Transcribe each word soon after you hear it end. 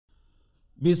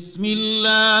بسم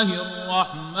الله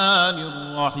الرحمن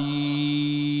الرحيم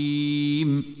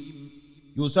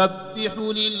يسبح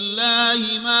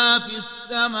لله ما في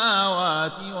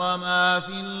السماوات وما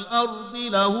في الأرض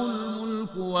له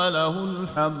الملك وله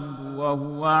الحمد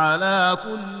وهو على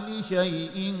كل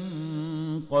شيء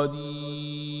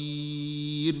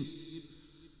قدير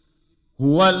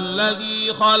هو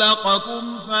الذي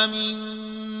خلقكم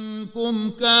فمنكم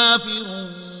كافر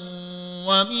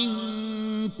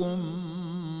ومنكم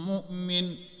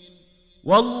مؤمن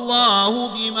والله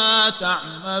بما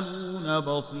تعملون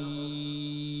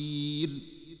بصير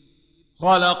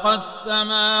خلق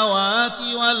السماوات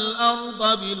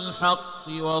والأرض بالحق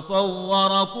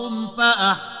وصوركم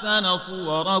فأحسن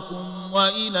صوركم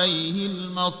وإليه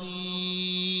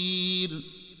المصير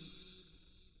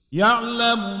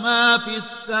يعلم ما في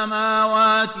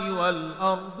السماوات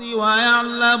والأرض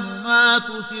ويعلم ما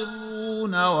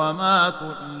تسرون وما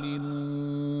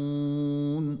تعلنون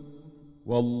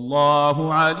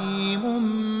والله عليم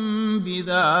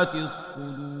بذات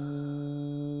الصدور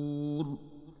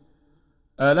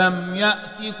ألم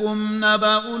يأتكم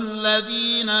نبأ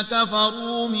الذين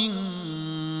كفروا من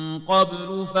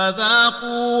قبل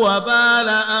فذاقوا وبال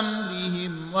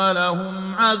أمرهم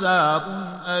ولهم عذاب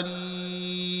أليم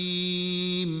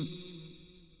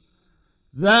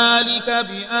ذلك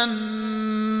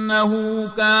بأنه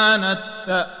كانت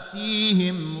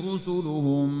تأتيهم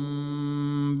رسلهم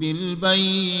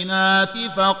بالبينات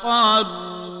فقالوا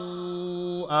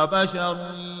أبشر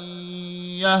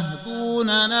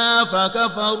يهدوننا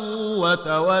فكفروا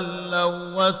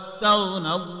وتولوا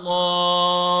واستغنى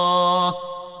الله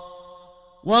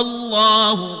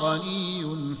والله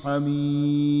غني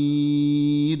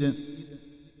حميد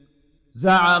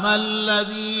زعم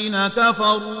الذين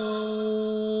كفروا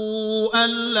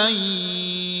أن لن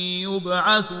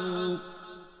يبعثوا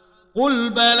قل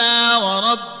بلى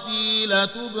وربي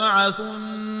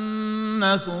لتبعثن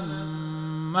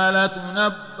ثم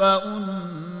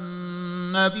لتنبؤن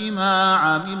بما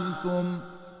عملتم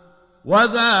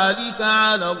وذلك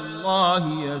على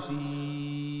الله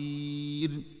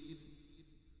يسير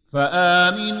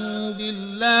فآمنوا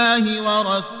بالله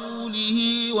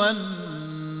ورسوله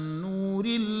والنور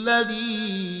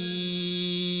الذي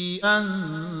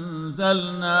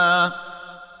أنزلنا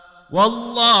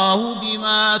والله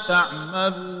بما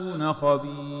تعملون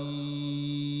خبير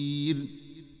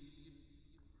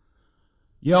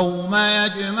يوم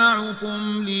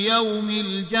يجمعكم ليوم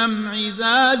الجمع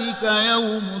ذلك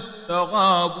يوم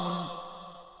التغابن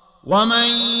ومن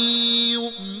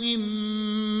يؤمن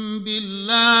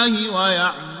بالله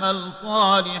ويعمل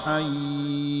صالحا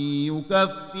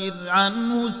يكفر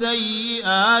عنه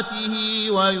سيئاته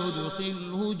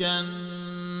ويدخله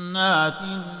جنات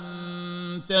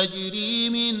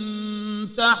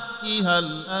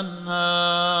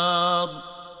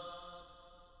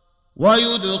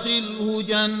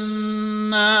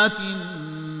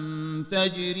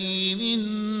تجري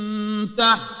من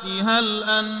تحتها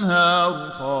الأنهار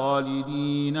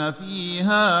خالدين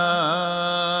فيها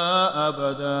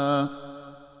أبدا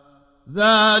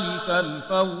ذلك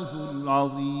الفوز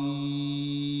العظيم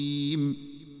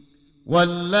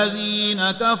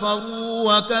والذين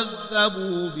كفروا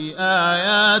وكذبوا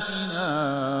بآياتنا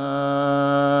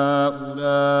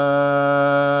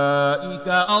أولئك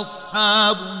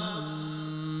أصحاب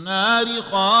النار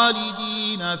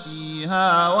خالدين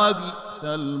فيها وبئس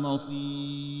المصير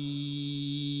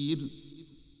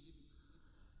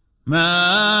ما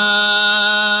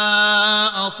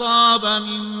أصاب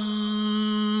من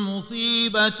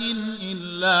مصيبة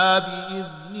إلا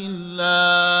بإذن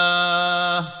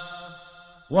الله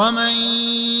ومن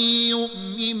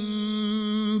يؤمن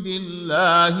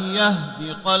بالله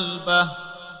يهد قلبه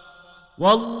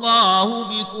والله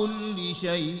بكل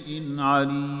شيء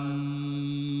عليم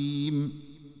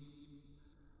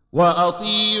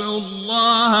وأطيعوا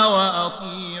الله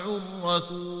وأطيعوا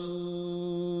الرسول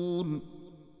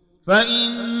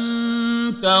فإن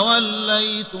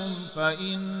توليتم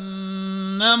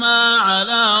فإنما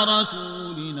على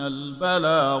رسولنا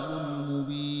البلاغ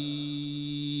المبين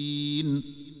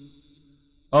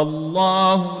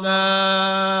الله لا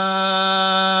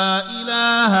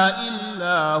إله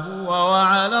إلا هو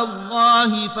وعلى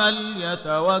الله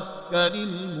فليتوكل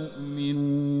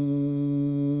المؤمنون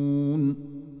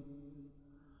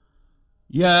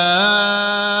يا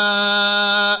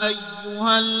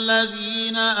أيها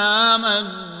الذين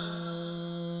آمنوا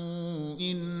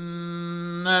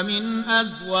إن من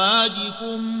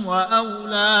أزواجكم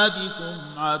وأولادكم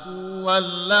عدوا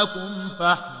لكم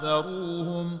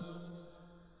فاحذروهم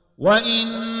وإن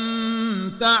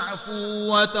تعفوا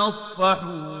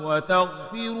وتصفحوا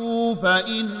وتغفروا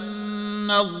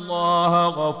فإن الله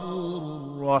غفور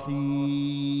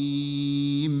رحيم.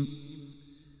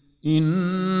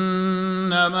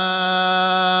 إنما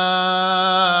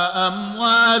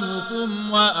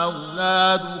أموالكم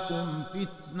وأولادكم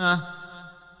فتنة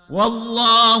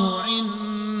والله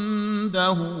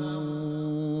عنده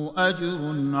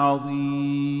أجر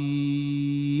عظيم.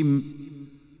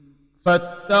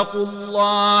 فاتقوا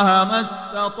الله ما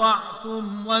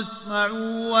استطعتم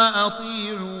واسمعوا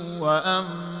وأطيعوا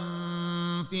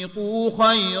وأنفقوا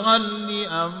خيرا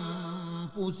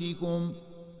لأنفسكم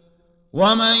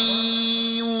ومن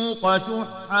يوق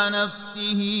شح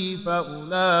نفسه فأولئك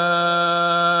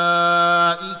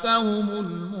هم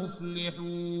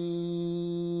المفلحون.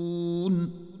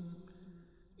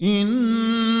 إن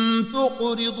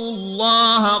تقرضوا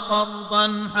الله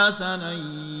قرضا حسنا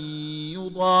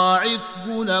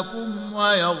يضاعفه لكم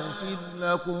ويغفر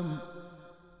لكم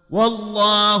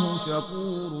والله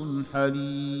شكور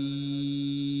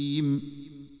حليم.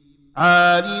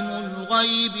 عالم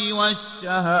الغيب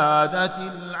والشهادة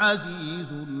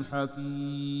العزيز الحكيم.